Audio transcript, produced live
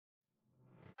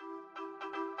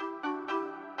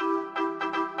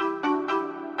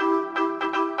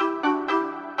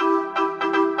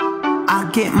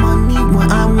get money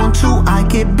when I want to, I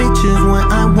get bitches when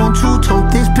I want to.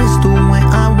 Tote this pistol when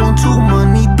I want to.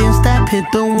 Money then stop, hit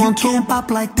the 1-2. You can't pop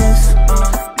like this.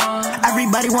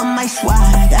 Everybody want my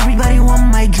swag, everybody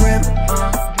want my drip.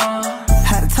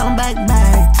 Had to tell them back,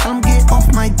 tell them get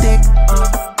off my dick.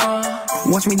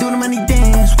 Watch me do the money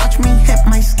dance, watch me hit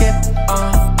my skip.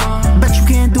 Bet you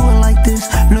can't do it like this,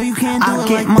 no you can't do it like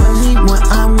this. I get money when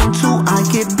I want to, I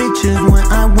get bitches when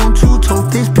I want to.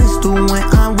 Tote this pistol when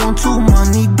I want to.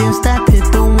 Money then stop, hit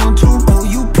the 1-2. Oh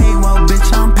you pay well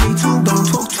bitch, I'm paid too. Don't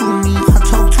talk to me, I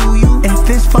talk to you. If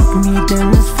it's fuck me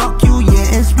then it's fuck you.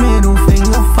 Yeah it's middle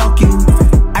finger, fuck you.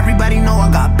 Everybody know I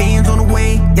got bands on the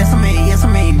way. Yes I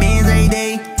made bands every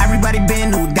day. Everybody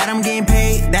been knew that I'm getting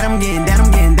paid, that I'm getting paid.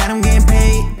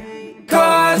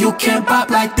 Cause you can't pop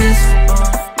like this.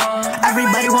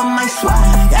 Everybody want my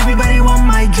swag, everybody want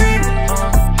my drip.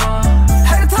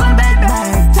 Had to tell them back,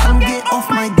 tell them get off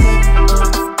my dick.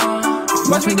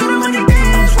 Watch me do the money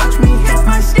dance, watch me hit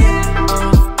my skip.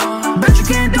 Bet you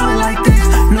can't do it like this,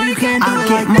 no you can't do it like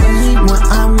this. I get money when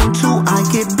I want to, I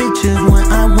get bitches when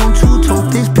I want to.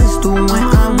 Tote this pistol when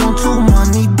I want to.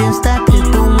 Money then stop, hit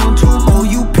the 1-2. Oh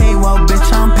you pay well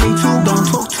bitch, I'm paid too. Don't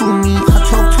talk to me, I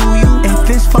talk to you. If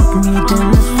it's fuck me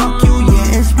then it's fuck you.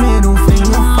 Yeah it's middle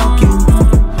finger, fuck you.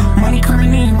 Money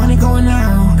coming in, money going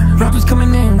out. Rappers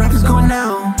coming in, rappers going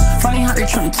out. Funny how they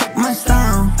tryna take my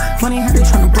style. Funny how they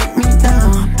tryna break me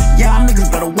down. Y'all niggas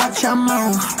better watch your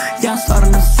mouth. Y'all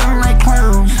starting to sound like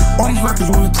clowns. All these rappers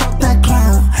wanna talk that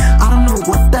clown. I don't know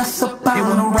what that's about. They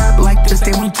wanna rap like this,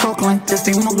 they wanna talk like this.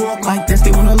 They wanna walk like this,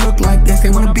 they wanna look like this.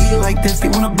 They wanna be like this, they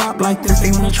wanna bop like this.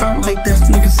 They wanna chart like this,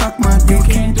 niggas suck my dick.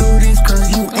 Can't do this cause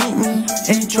you ain't me.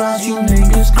 It drives you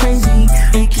niggas crazy.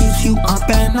 It keeps you up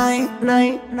at night.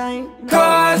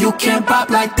 Cause you can't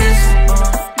pop like this.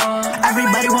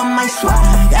 Everybody want my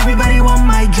swag, everybody want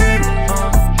my drip.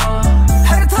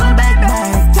 Had to tell them back,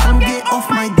 tell them get off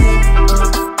my dick.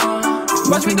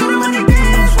 Watch me do the money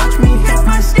dance, watch me hit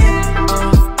my skip.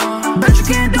 Bet you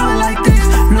can't do it like this,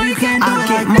 no you can't do it like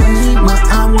this. I get money when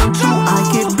I want to, I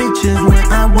get bitches when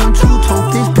I want to.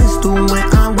 Tote this pistol when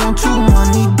I want to.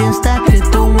 Money then stop, hit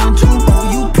the 1-2. Oh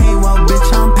you pay well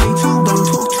bitch, I'm paid too. Don't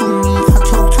talk to me, I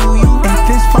talk to you. If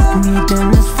it's fuck me then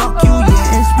it's fuck you.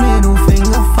 Yeah it's middle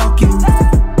finger, fuck you.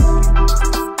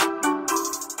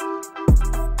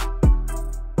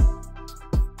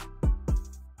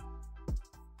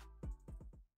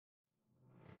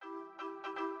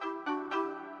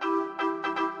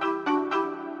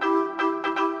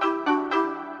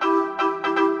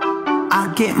 I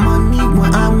get money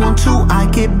when I want to, I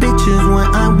get bitches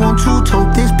when I want to.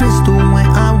 Tote this pistol when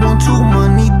I want to.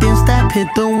 Money then stop, hit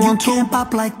the 1-2. You can't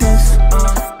pop like this.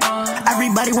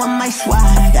 Everybody want my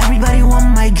swag, everybody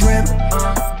want my drip.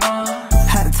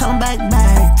 Had to tell them back,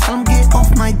 tell them get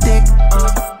off my dick.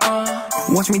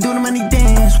 Watch me do the money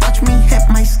dance, watch me hit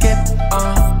my skip.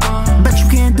 Bet you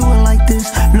can't do it like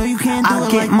this, no you can't do it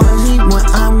like this. I get money when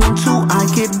I want to, I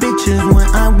get bitches when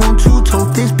I want to.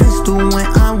 Tote this pistol when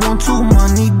I want to.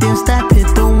 Money then stop, hit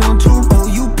the 1-2. Oh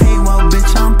you pay well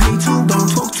bitch, I'm paid too. Don't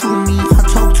talk to me, I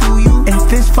talk to you.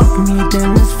 If it's fuck me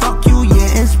then it's fuck you.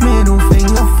 Yeah it's middle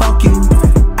finger, fuck you.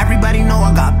 Everybody know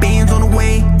I got bands on the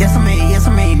way. Yes I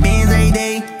made bands every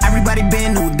day. Everybody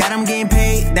been knew that I'm getting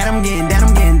paid, that I'm getting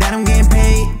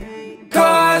paid.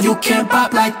 Cause you can't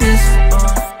pop like this.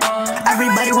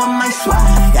 Everybody want my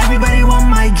swag, everybody want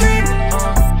my drip.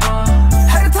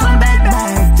 Had to tell them back,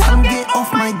 tell them get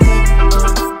off my dick.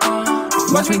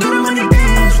 Watch me do the money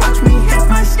dance, watch me hit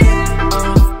my skip.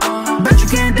 Bet you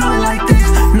can't do it like this,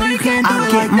 no you can't do it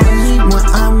like this. I get money when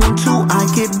I want to, I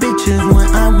get bitches when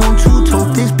I want to.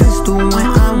 Tote this pistol when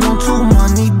I want to.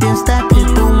 Money then stop, hit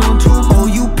the 1-2. Oh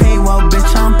you pay well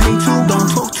bitch, I'm paid too. Don't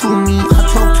talk to me, I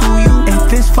talk to you.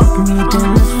 If it's fuck me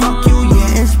then it's fuck you.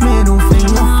 Yeah it's middle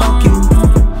finger, fuck you.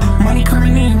 Money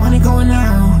coming in, money going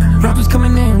out. Rappers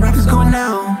coming in, rappers going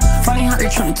out. Funny how they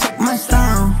tryna take my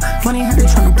style. Funny how they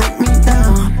tryna break me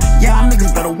down. Y'all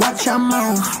niggas better watch your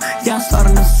mouth. Y'all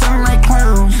starting to sound like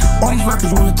clowns. All these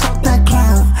rappers wanna talk that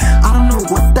clown. I don't know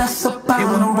what that's about. They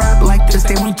wanna rap like this,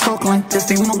 they wanna talk like this.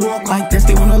 They wanna walk like this,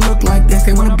 they wanna look like this.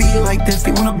 They wanna be like this,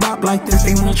 they wanna bop like this.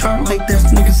 They wanna chart like this,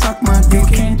 niggas suck my dick.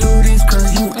 Can't do this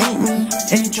cause you ain't me.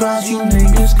 It drives you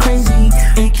niggas crazy.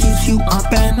 It keeps you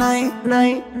up at night.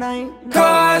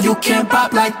 Cause you can't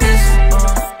pop like this.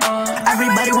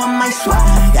 Everybody want my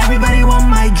swag, everybody want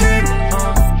my drip.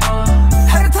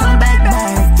 Had to tell them back,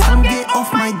 tell them get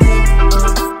off my dick.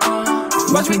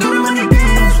 Watch me do the money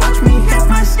dance, watch me hit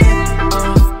my skip.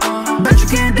 Bet you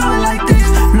can't do it like this,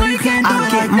 no you can't do it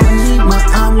like this. I get money when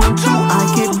I want to, I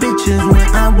get bitches when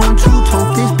I want to.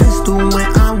 Tote this pistol when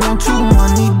I want to.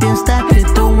 Money then stop, hit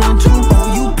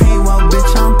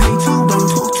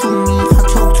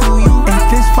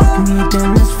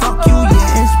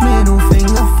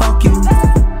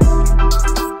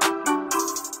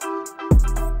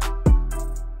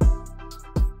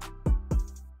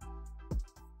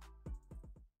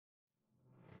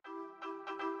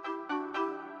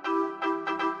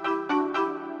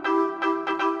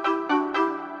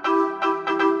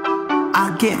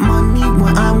get money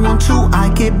when I want to,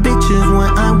 I get bitches when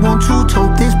I want to.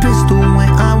 Tote this pistol when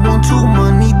I want to.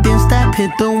 Money then stop, hit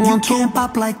the 1-2. You can't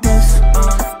pop like this.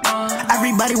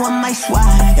 Everybody want my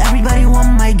swag, everybody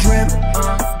want my drip.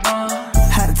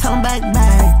 Had to tell 'em back,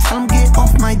 tell 'em get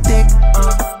off my dick.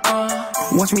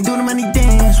 Watch me do the money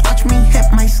dance, watch me hit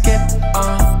my skip.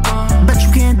 Bet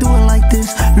you can't do it like this,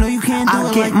 no you can't do it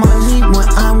like this. I get money when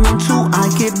I want to, I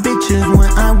get bitches when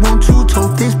I want to.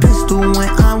 Tote this pistol when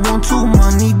I want to.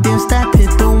 Money then stop,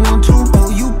 hit the 1-2. Oh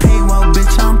you pay well,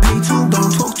 bitch I'm paid too.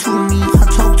 Don't talk to me, I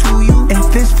talk to you.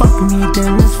 If it's fuck me,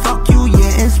 then it's fuck you.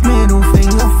 Yeah, it's middle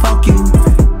finger, fuck you.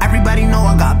 Everybody know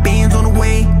I got bands on the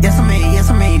way. Yes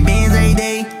I made bands every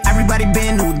day. Everybody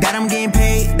been knew that I'm getting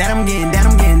paid, that I'm getting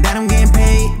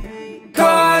paid.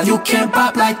 Cause you can't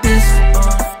pop like this.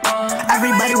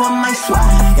 Everybody want my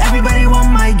swag, everybody want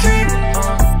my drip.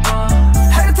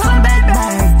 Had to tell 'em back,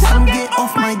 tell 'em get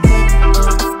off my dick.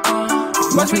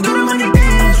 Watch me do the money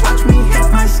dance, watch me hit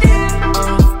my skip.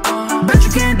 Bet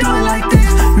you can't do it like this,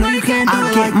 no you can't do it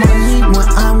like this. I get money when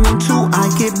I want to, I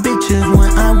get bitches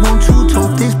when I want to.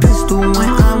 Tote this pistol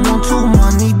when I want to.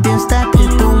 Money then stop,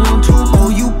 hit the 1-2. Oh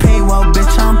you pay well,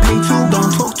 bitch I'm paid too.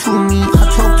 Don't talk to me, I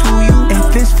talk to you.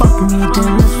 If it's fuck me,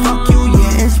 then it's fuck you.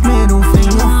 Yeah, it's middle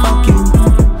finger, fuck you.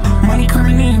 Money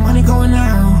coming in, money going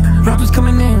out. Rappers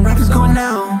coming in, rappers going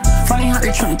out. Funny how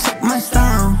they tryna take my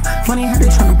style. Funny how they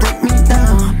tryna break me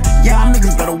down. Yeah,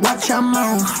 niggas better watch your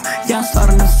mouth. Yeah, I'm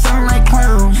starting to sound like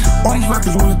clowns. All these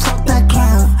rappers wanna talk that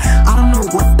clown. I don't know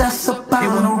what that's about. They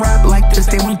wanna rap like this,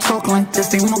 they wanna talk like this.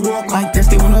 They wanna walk like this,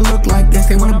 they wanna look like this.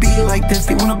 They wanna be like this,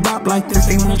 they wanna bop like this.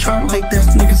 They wanna try like this,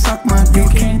 niggas suck my dick.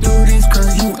 Can't do this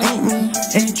cause you ain't me.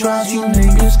 It drives you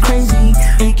niggas crazy.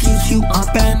 It keeps you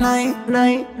up at night.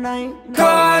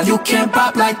 Cause you can't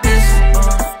pop like this.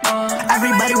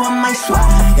 Everybody want my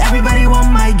swag, everybody want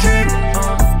my drip.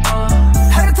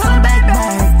 Had to tell 'em back,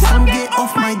 tell 'em get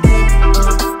off my dick.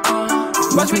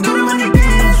 Watch me do the money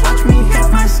dance, watch me hit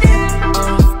my skip.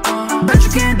 Bet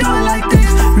you can't do it like this,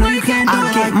 no you can't do it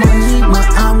like this. I get money when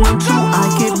I want to, I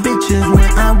get bitches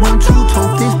when I want to.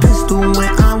 Tote this pistol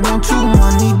when I want to.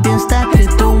 Money then stop, hit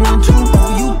the 1-2. Oh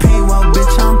you pay well,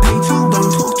 bitch I'm paid too.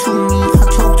 Don't talk to me, I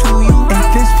talk to you.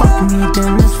 If it's fuck me,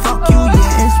 then it's fuck you.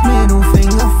 Yeah, it's middle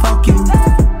finger, fuck you.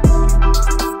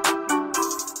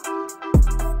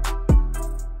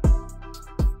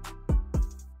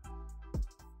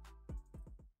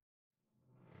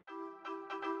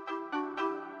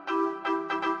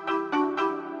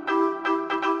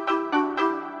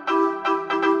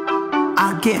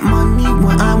 I get money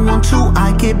when I want to,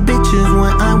 I get bitches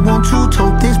when I want to.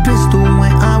 Tote this pistol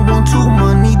when I want to.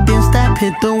 Money then stop,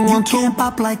 hit the 1-2. You can't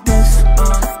pop like this.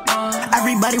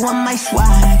 Everybody want my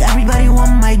swag, everybody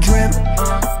want my drip.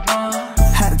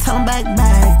 Had to tell 'em back,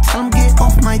 tell 'em get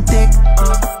off my dick.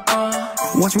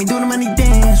 Watch me do the money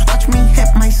dance, watch me hit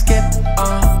my skip.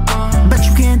 Bet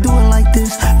you can't do it like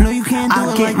this, no you can't do it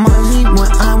like this. I get money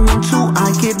when I want to, I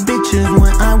get bitches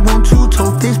when I want to.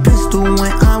 Tote this pistol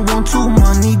when I want to.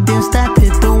 Money then stop,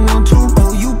 hit the 1-2.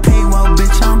 Oh you pay well,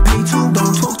 bitch I'm paid too.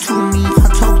 Don't talk to me, I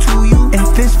talk to you.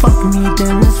 If it's fuck me,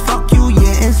 then it's fuck you.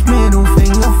 Yeah, it's middle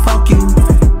finger, fuck you.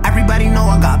 Everybody know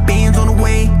I got bands on the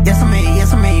way. Yes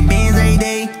I made bands every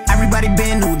day. Everybody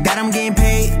been knew that I'm getting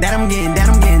paid, that I'm getting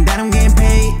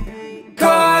paid.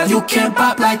 Cause you can't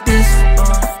pop like this.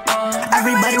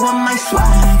 Everybody want my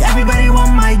swag, everybody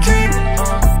want my drip.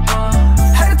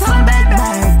 Had to tell 'em back,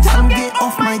 tell 'em get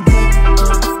off my dick.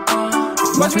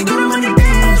 Watch me do the money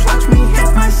dance, watch me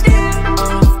hit my skip.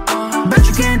 Bet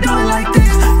you can't do it like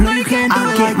this, no you can't do it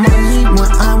like this. I get money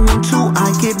when I want to, I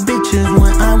get bitches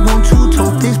when I want to.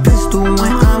 Tote this pistol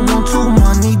when I want to.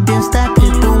 Money then stop,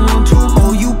 hit the 1-2.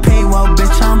 Oh you pay well,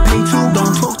 bitch I'm paid too.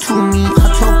 Don't talk to me, I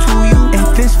talk to you.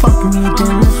 If it's fuck me,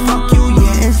 then it's fuck you.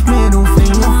 Yeah, it's middle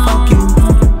finger, fuck you.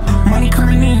 Money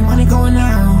coming in, money going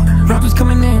out. Rappers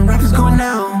coming in, rappers going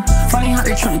out. Funny how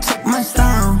they tryna take my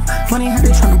style. Funny how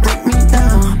they tryna break me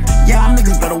down. Yeah,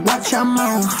 niggas better watch your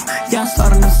mouth. Yeah, I'm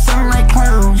starting to sound like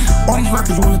clowns. All these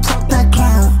rappers wanna talk that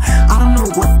clown. I don't know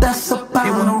what that's about.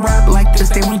 They wanna rap like this,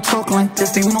 they wanna talk like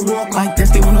this. They wanna walk like this,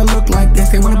 they wanna look like this.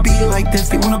 They wanna be like this,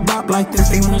 they wanna bop like this.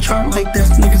 They wanna try like this,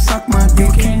 niggas suck my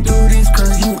dick. Can't do this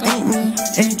cause you ain't me.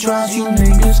 It drives you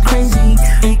niggas crazy.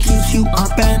 It keeps you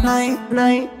up at night.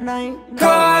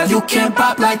 Cause you can't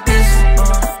pop like this.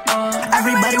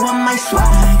 Everybody want my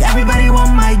swag, everybody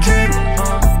want my drip.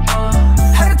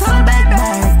 Had to tell 'em back,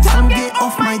 tell 'em get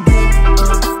off my dick.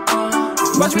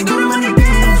 Watch me do the money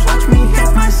dance, watch me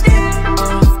hit my skip.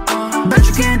 Bet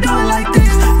you can't do it like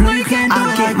this, no you can't do it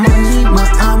like this. I get money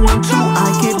when I want to, I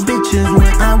get bitches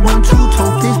when I want to.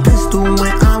 Tote this pistol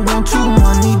when I want to.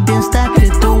 Money then stop,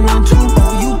 hit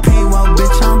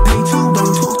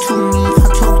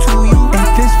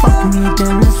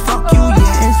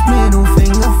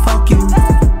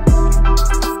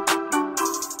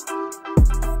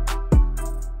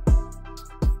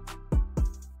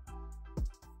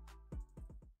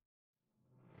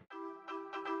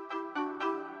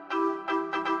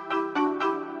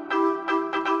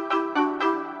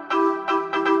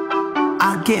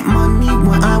I get money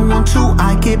when I want to,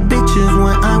 I get bitches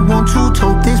when I want to.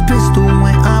 Tote this pistol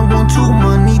when I want to.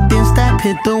 Money then stop,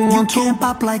 hit the 1, 2. You can't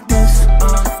pop like this.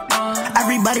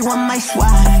 Everybody want my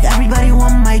swag, everybody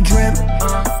want my drip.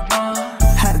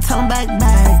 Had to tell them back,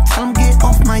 tell them get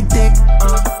off my dick.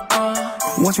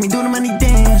 Watch me do the money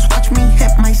dance, watch me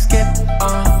hit my skip.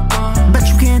 Bet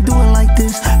you can't do it like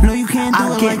this, no you can't do it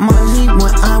like this. I get money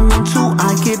when I want to,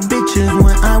 I get bitches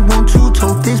when I want to.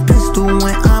 Tote this pistol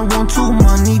when I want to.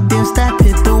 Money then stop,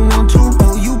 hit the 1, 2.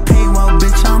 Oh you pay, well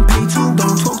bitch I'm paid too.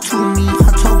 Don't talk to me,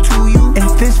 I talk to you.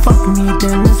 If it's fuck me,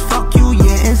 then it's fuck you.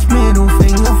 Yeah, it's middle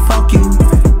finger, fuck you.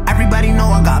 Everybody know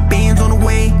I got bands on the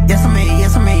way. Yes I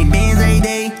made bands every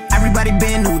day. Everybody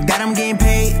been knew that I'm getting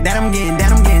paid, that I'm getting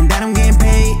paid.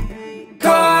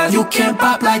 Cause you can't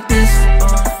pop like this.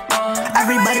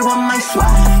 Everybody want my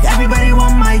swag, everybody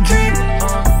want my drip.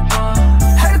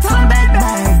 Had to tell them back,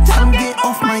 tell them get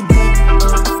off my dick.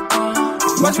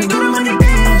 Watch me do the money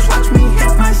dance, watch me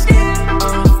hit my skip.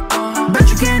 Bet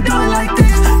you can't do it like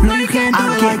this, no you can't do it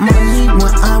like this. I get money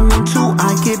when I want to,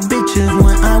 I get bitches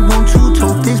when I want to.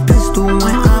 Tote this pistol when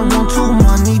I want to.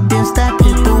 Money then stop,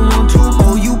 hit the 1, 2.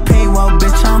 Oh you pay, well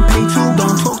bitch I'm paid too.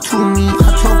 Don't talk to me, I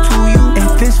talk to you.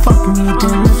 If it's fuck me,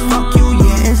 then it's fuck you.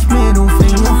 Yeah, it's middle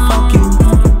finger, fuck you.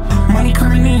 Money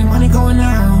coming in, money going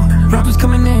out. Rappers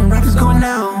coming in, rappers going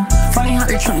out. Funny how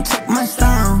they tryna take my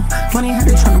style. Funny how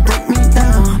they tryna break me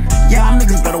down. Yeah,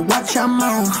 niggas better watch your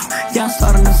mouth. Yeah, I'm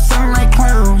starting to sound like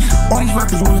clowns. All these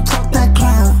rappers wanna talk that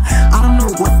clown. I don't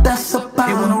know what that's about.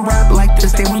 They wanna rap like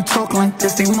this, they wanna talk like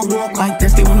this. They wanna walk like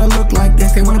this, they wanna look like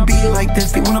this. They wanna be like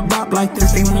this, they wanna bop like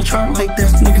this. They wanna chart like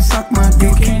this, niggas suck my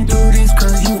dick. Can't do this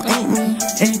cause you ain't me.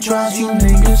 It drives you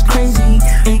niggas crazy.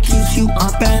 It keeps you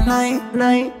up at night.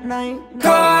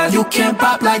 Cause you can't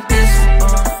pop like this.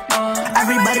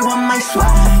 Everybody want my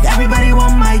swag, everybody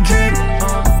want my drip.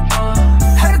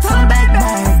 Had to tell them back,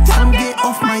 tell them get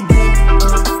off my dick.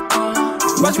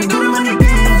 Watch me do the money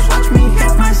dance, watch me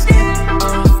hit my skip.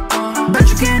 Bet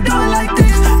you can't do it like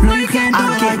this, no you can't do it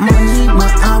like this. I get money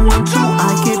when I want to,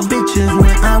 I get bitches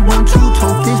when I want to.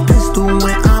 Tote this pistol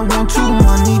when I want to.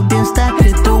 Money then stop,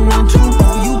 hit the 1, 2.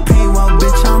 Oh you pay, well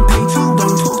bitch I'm paid too.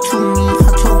 Don't talk to me, I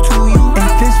talk to you.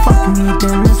 If it's fuck me,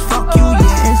 then it's fuck you.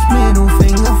 Yeah, it's middle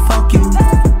finger, fuck you.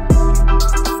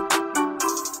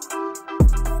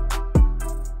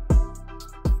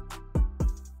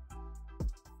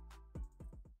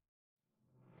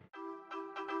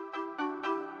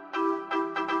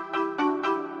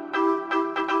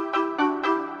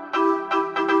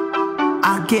 I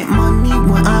get money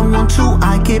when I want to,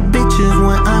 I get bitches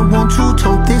when I want to.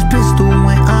 Tote this pistol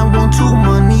when I want to.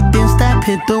 Money then stop,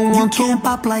 hit the 1, 2. You can't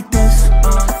pop like this.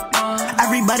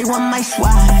 Everybody want my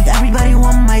swag, everybody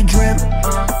want my drip.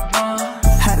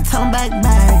 Had to tell them back,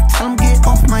 tell them get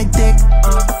off my dick.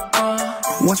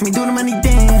 Watch me do the money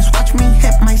dance, watch me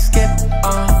hit my skip.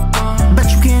 Bet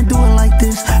you can't do it like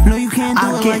this, no you can't do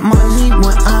it like this. I get money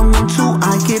when I want to,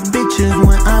 I get bitches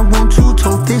when I want to.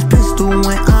 Tote this pistol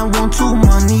when I want to.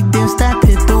 Money then stop,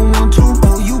 hit the 1, 2.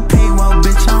 Oh you pay, well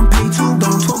bitch I'm paid too.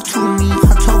 Don't talk to me,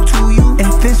 I talk to you.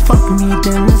 If it's fuck me,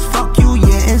 then it's fuck you.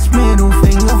 Yeah, it's middle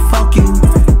finger, fuck you.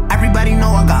 Everybody know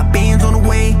I got bands on the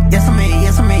way. Yes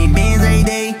I made bands every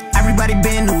day. Everybody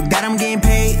been knew that I'm getting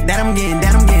paid, that I'm getting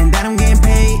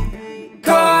paid.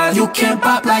 Cause you can't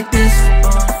pop like this.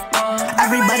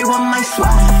 Everybody want my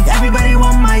swag, everybody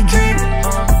want my drip.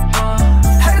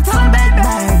 Had to tell them back,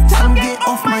 tell them get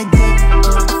off my dick.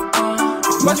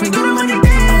 Watch me do the money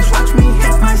dance, watch me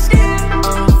hit my skip.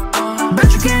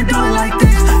 Bet you can't do it like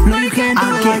this, no you can't do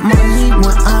it like this. I get money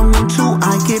when I want to,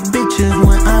 I get bitches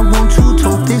when I want to.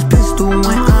 Tote this pistol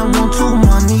when I want to.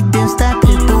 Money then stop,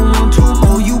 hit the 1, 2.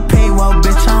 Oh you pay, well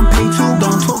bitch I'm paid too.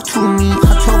 Don't talk to me, I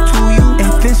talk to you.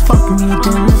 If it's fuck me,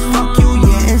 then it's fuck you.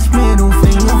 Yeah, it's middle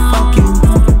finger, fuck you.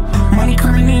 Money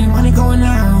coming in, money going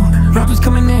out. Rappers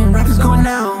coming in, rappers going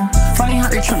out. Funny how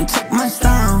they tryna take my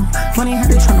style. Funny how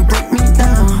they tryna break me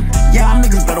down. Yeah,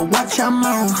 niggas better watch your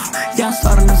mouth. Yeah, I'm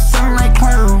starting to sound like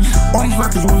clowns. All these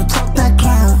rappers wanna talk that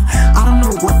clown. I don't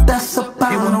know what that's about.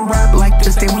 They wanna rap like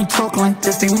this, they wanna talk like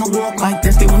this. They wanna walk like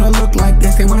this, they wanna look like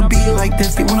this. They wanna be like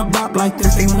this, they wanna bop like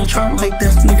this. They wanna chart like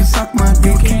this, niggas suck my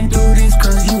dick. Can't do this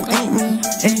cause you ain't me.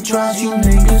 It drives you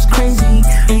niggas crazy.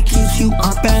 It keeps you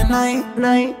up at night.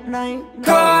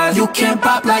 Cause you can't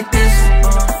pop like this.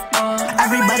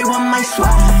 Everybody want my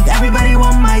swag, everybody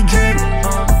want my drip.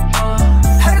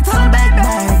 Had to tell them back,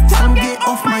 tell them get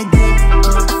off my dick.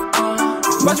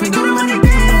 Watch me do the money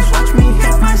dance, watch me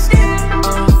hit my skip.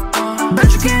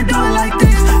 Bet you can't do it like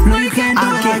this, no you can't do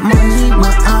it like this. I get money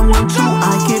when I want to,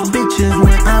 I get bitches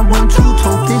when I want to.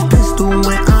 Tote this pistol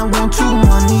when I want to.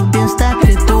 Money then stop.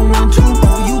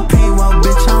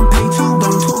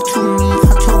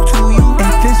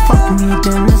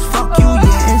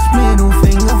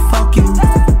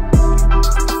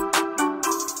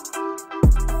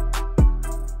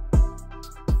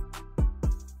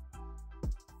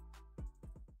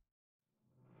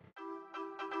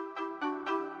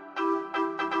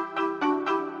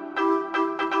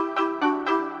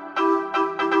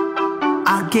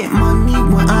 get money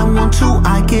when I want to,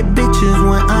 I get bitches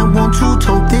when I want to.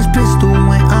 Tote this pistol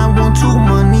when I want to.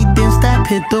 Money then stop,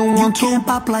 hit the 1-2. You can't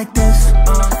pop like this.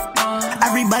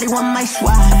 Everybody want my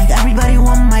swag, everybody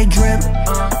want my drip.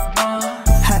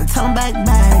 Had to tell 'em back,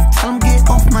 tell 'em get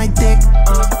off my dick.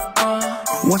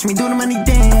 Watch me do the money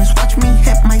dance, watch me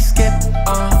hit my skip.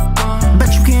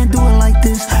 Bet you can't do it like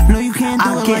this, no you can't do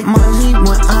it like this. I get money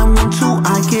when I want to,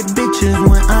 I get bitches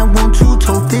when I want to.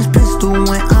 Tote this pistol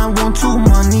when I want to.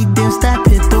 Money then stop,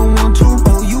 hit the 1-2.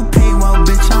 Oh you pay, well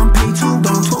bitch I'm paid too.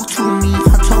 Don't talk to me,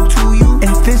 I talk to you.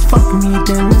 If it's fuck me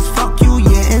then it's fuck you.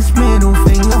 Yeah it's middle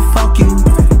finger, fuck you.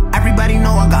 Everybody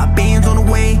know I got bands on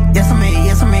the way. Yes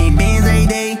I made bands every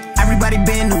day. Everybody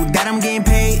been knew that I'm getting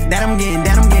paid. That I'm getting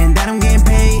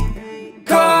paid.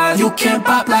 Cause you can't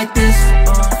pop like this.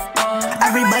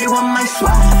 Everybody want my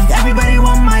swag, everybody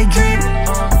want my drip.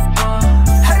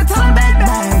 Had to tell 'em back,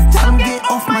 tell 'em get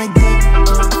off my dick.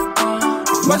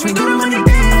 Watch me do the money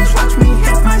dance, watch me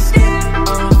hit my skip.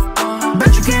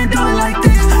 Bet you can't do it like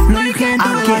this, no you can't do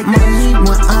it like this. I get money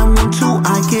when I want to,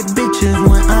 I get bitches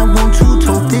when I want to.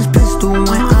 Tote this pistol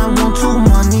when I want to.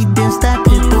 Money then stop,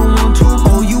 hit the 1-2.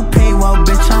 Oh you pay, well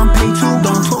bitch I'm paid too.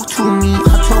 Don't talk to me,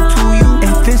 I talk to you.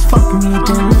 If it's fuck me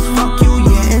then it's fuck you.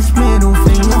 Yeah it's middle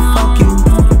finger, fuck you.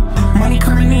 Money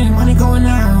coming in, money going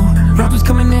out. Rappers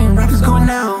coming in, rappers going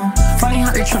out. Funny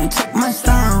how they tryna take my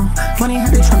style. Funny how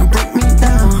they tryna break me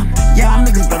down. Y'all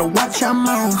niggas better watch your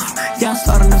mouth. Y'all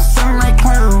starting to sound like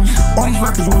clowns. All these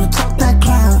rappers wanna talk that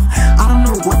clown. I don't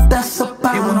know what that's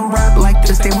about. They wanna rap like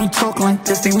this, they wanna talk like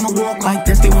this. They wanna walk like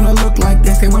this, they wanna look like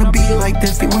this. They wanna be like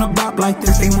this, they wanna bop like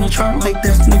this. They wanna try like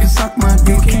this, niggas suck my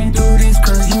dick. Can't do this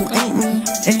cause you ain't me.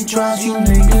 It drives you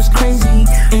niggas crazy.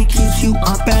 It keeps you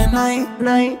up at night.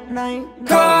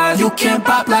 Cause you can't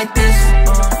pop like this.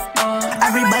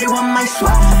 Everybody want my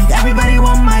swag, everybody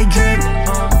want my drip.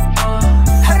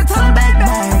 Had to tell 'em back,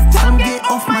 tell 'em get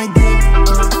off my dick.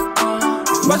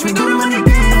 Watch me do the money